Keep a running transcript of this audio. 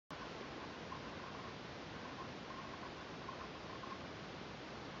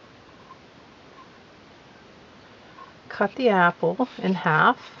cut the apple in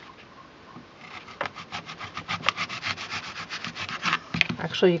half.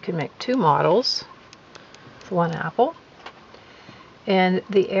 Actually, you can make 2 models with 1 apple. And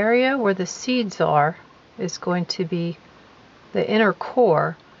the area where the seeds are is going to be the inner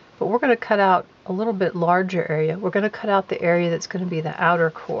core, but we're going to cut out a little bit larger area. We're going to cut out the area that's going to be the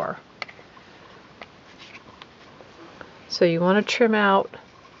outer core. So you want to trim out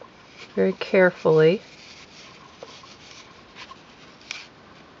very carefully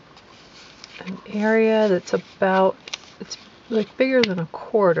an area that's about, it's like bigger than a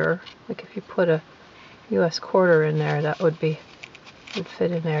quarter. Like if you put a US quarter in there, that would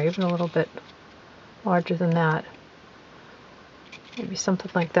fit in there, even a little bit larger than that. Maybe something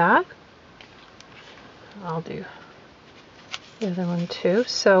like that. I'll do the other one too.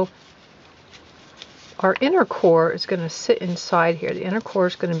 So our inner core is going to sit inside here. The inner core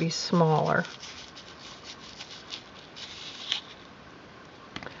is going to be smaller.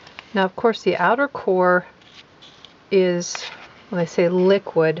 Now, of course, the outer core is, when I say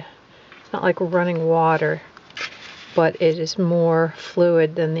liquid, it's not like running water, but it is more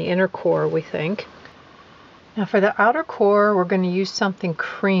fluid than the inner core, we think. Now for the outer core, we're going to use something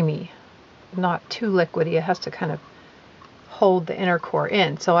creamy, not too liquidy. It has to kind of hold the inner core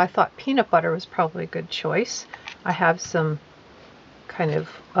in. So I thought peanut butter was probably a good choice. I have some kind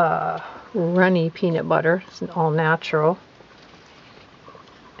of runny peanut butter. It's all natural.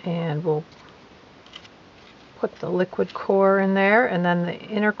 And we'll put the liquid core in there, and then the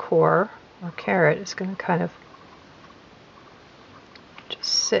inner core, or carrot, is going to kind of just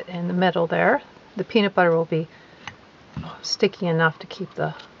sit in the middle there. The peanut butter will be sticky enough to keep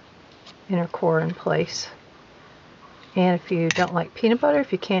the inner core in place. And if you don't like peanut butter,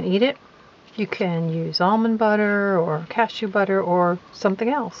 if you can't eat it, you can use almond butter or cashew butter or something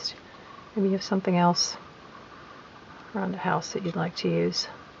else. Maybe you have something else around the house that you'd like to use.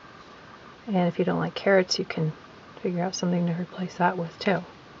 And if you don't like carrots, you can figure out something to replace that with too.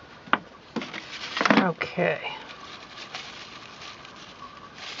 Okay.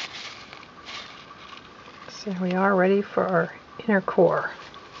 So we are ready for our inner core.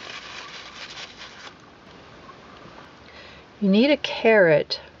 You need a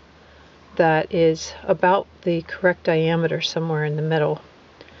carrot that is about the correct diameter, somewhere in the middle.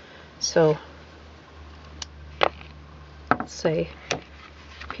 So let's say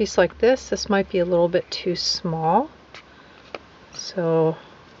a piece like this might be a little bit too small. So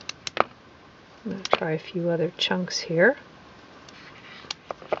I'm going to try a few other chunks here.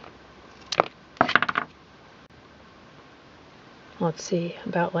 Let's see,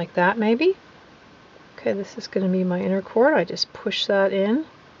 about like that maybe. Okay, this is going to be my inner core. I just push that in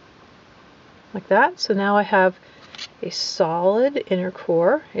like that. So now I have a solid inner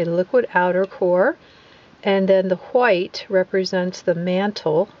core, a liquid outer core, and then the white represents the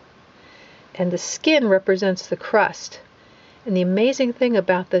mantle, and the skin represents the crust. And the amazing thing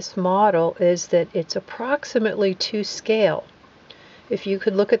about this model is that it's approximately to scale. If you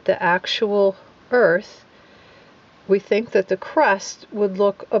could look at the actual Earth, we think that the crust would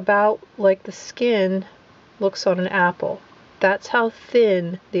look about like the skin looks on an apple. That's how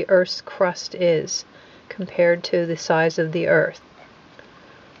thin the Earth's crust is compared to the size of the Earth.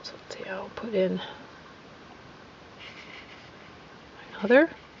 So let's see, I'll put in another.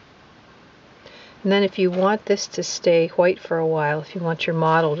 And then if you want this to stay white for a while, if you want your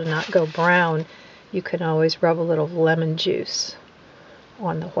model to not go brown, you can always rub a little lemon juice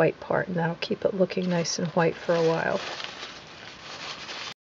on the white part, and that'll keep it looking nice and white for a while.